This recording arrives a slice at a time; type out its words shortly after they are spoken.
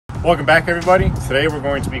Welcome back, everybody. Today we're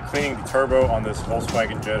going to be cleaning the turbo on this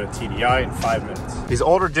Volkswagen Jetta TDI in 5 minutes. These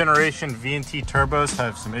older generation VNT turbos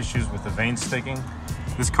have some issues with the vanes sticking.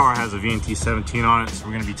 This car has a VNT 17 on it, so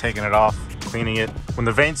we're going to be taking it off, cleaning it. When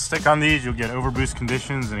the vanes stick on these, you'll get overboost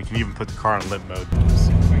conditions, and it can even put the car in limp mode.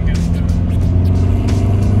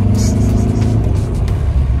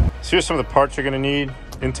 So here's some of the parts you're going to need.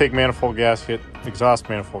 Intake manifold gasket, exhaust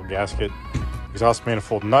manifold gasket, exhaust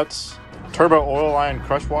manifold nuts, turbo oil line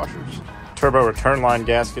crush washers, turbo return line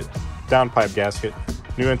gasket, downpipe gasket,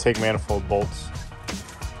 new intake manifold bolts.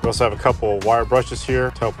 We also have a couple of wire brushes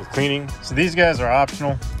here to help with cleaning. So these guys are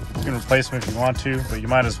optional. You can replace them if you want to, but you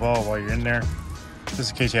might as well while you're in there,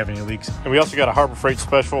 just in case you have any leaks. And we also got a Harbor Freight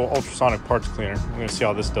Special ultrasonic parts cleaner. We're gonna see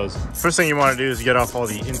how this does. First thing you wanna do is get off all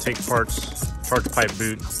the intake parts, charge pipe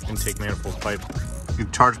boot, intake manifold pipe. You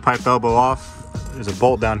charge pipe elbow off. There's a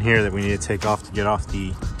bolt down here that we need to take off to get off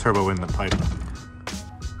the turbo inlet pipe.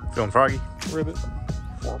 Feeling froggy? Ribbit.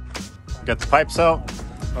 Got the pipes out.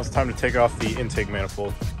 Now it's time to take off the intake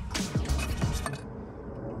manifold.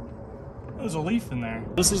 There's a leaf in there.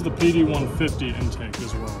 This is the PD150 intake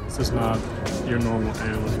as well. This is not your normal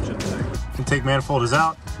AOH intake. Intake manifold is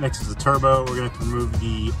out. Next is the turbo. We're going to have to remove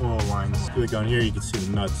the oil lines. Click on here, you can see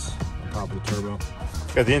the nuts on top of the turbo.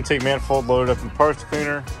 Got the intake manifold loaded up in the parts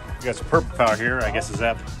cleaner. We got some purple powder here. I guess is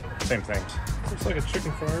that same thing. Looks like a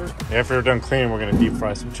chicken fryer. Yeah, after we're done cleaning, we're going to deep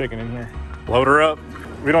fry some chicken in here. Load her up.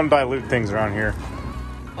 We don't dilute things around here.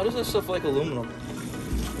 How does this stuff like aluminum?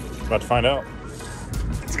 About to find out.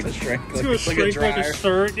 It's gonna shrink. It's gonna shrink like a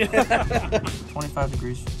shirt. 25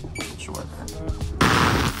 degrees short.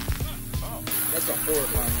 Oh, that's a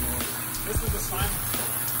horrifying noise. This is the silence.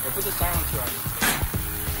 Yeah, put the silence on.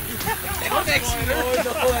 That makes no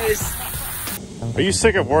noise. Are you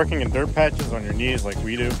sick of working in dirt patches on your knees like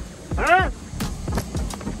we do? Huh?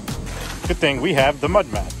 Good thing we have the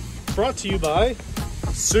mud mat. Brought to you by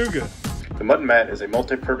Suga. The mud mat is a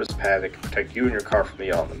multi-purpose pad that can protect you and your car from the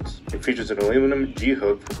elements. It features an aluminum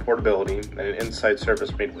G-hook for portability and an inside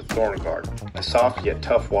surface made with thorn guard, a soft yet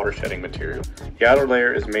tough water-shedding material. The outer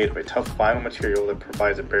layer is made of a tough vinyl material that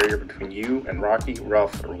provides a barrier between you and rocky,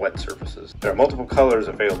 rough, or wet surfaces. There are multiple colors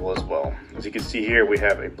available as well. As you can see here, we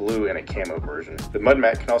have a blue and a camo version. The mud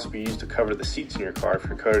mat can also be used to cover the seats in your car if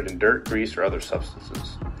you're coated in dirt, grease, or other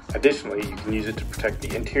substances. Additionally, you can use it to protect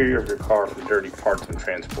the interior of your car from dirty parts when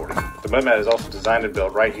transporting. The mud mat is also designed and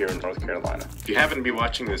built right here in North Carolina. If you happen to be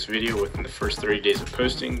watching this video within the first 30 days of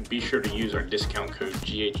posting, be sure to use our discount code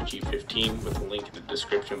GHG15 with the link in the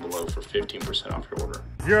description below for 15% off your order.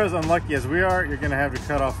 If you're as unlucky as we are, you're going to have to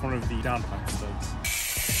cut off one of the downpipe studs.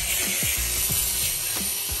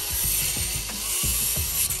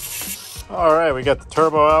 All right, we got the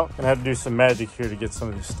turbo out. Gonna have to do some magic here to get some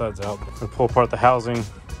of these studs out. Gonna pull apart the housing,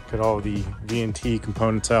 get all the VNT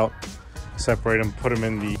components out, separate them, put them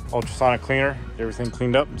in the ultrasonic cleaner, get everything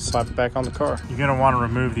cleaned up, and slap it back on the car. You're gonna wanna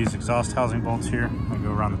remove these exhaust housing bolts here and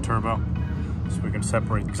go around the turbo so we can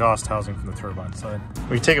separate the exhaust housing from the turbine side.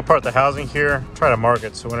 When you take apart the housing here, try to mark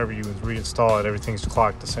it so whenever you reinstall it, everything's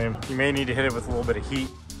clocked the same. You may need to hit it with a little bit of heat.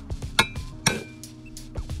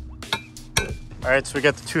 All right, so we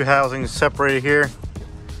got the two housings separated here.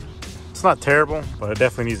 It's not terrible, but it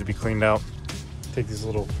definitely needs to be cleaned out. Take these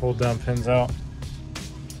little hold down pins out.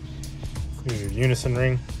 Clean your unison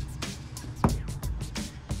ring.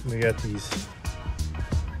 We got these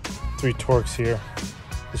 3 Torx here.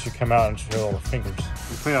 This should come out and show all the fingers.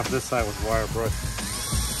 We clean off this side with a wire brush.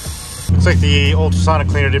 Looks like the ultrasonic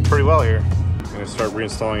cleaner did pretty well here. I'm gonna start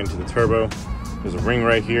reinstalling into the turbo. There's a ring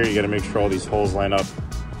right here. You gotta make sure all these holes line up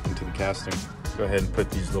into the casting. Go ahead and put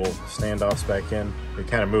these little standoffs back in. They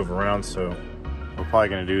kind of move around, so what we're probably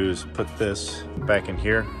gonna do is put this back in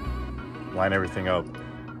here, line everything up,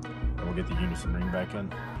 and we'll get the unison ring back in.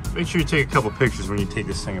 Make sure you take a couple pictures when you take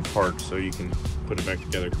this thing apart so you can put it back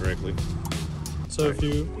together correctly. So if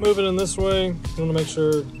you move it in this way, you want to make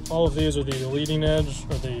sure all of these are the leading edge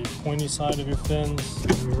or the pointy side of your fins.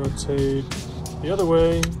 If you rotate the other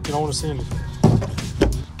way, you don't want to see anything.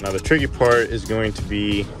 Now the tricky part is going to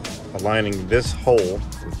be aligning this hole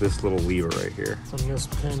with this little lever right here. Putting this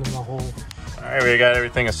pin in the hole. All right, we got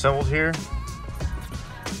everything assembled here.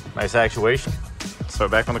 Nice actuation. Let's throw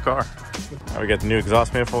it back on the car. Now we got the new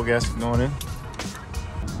exhaust manifold gasket going in.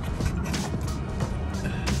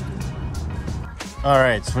 All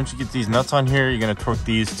right, so once you get these nuts on here, you're gonna torque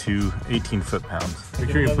these to 18 foot-pounds.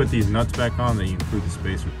 Make sure you put these nuts back on, then you include the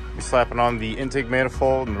spacer. We're slapping on the intake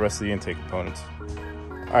manifold and the rest of the intake components.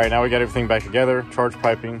 All right, now we got everything back together, charge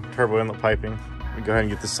piping, turbo inlet piping. We go ahead and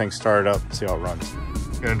get this thing started up and see how it runs.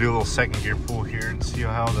 Gonna do a little second gear pull here and see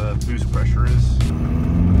how the boost pressure is.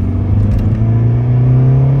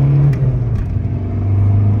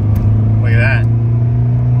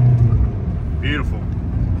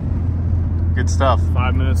 Good stuff.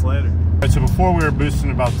 5 minutes later. All right, so before we were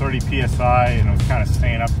boosting about 30 PSI and it was kind of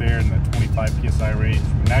staying up there in the 25 PSI range.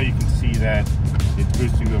 But now you can see that it's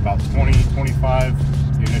boosting to about 20,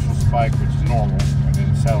 25, the initial spike, which is normal, and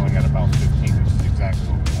then settling at about 15, which is exactly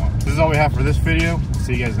what we want. This is all we have for this video.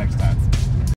 See you guys next time.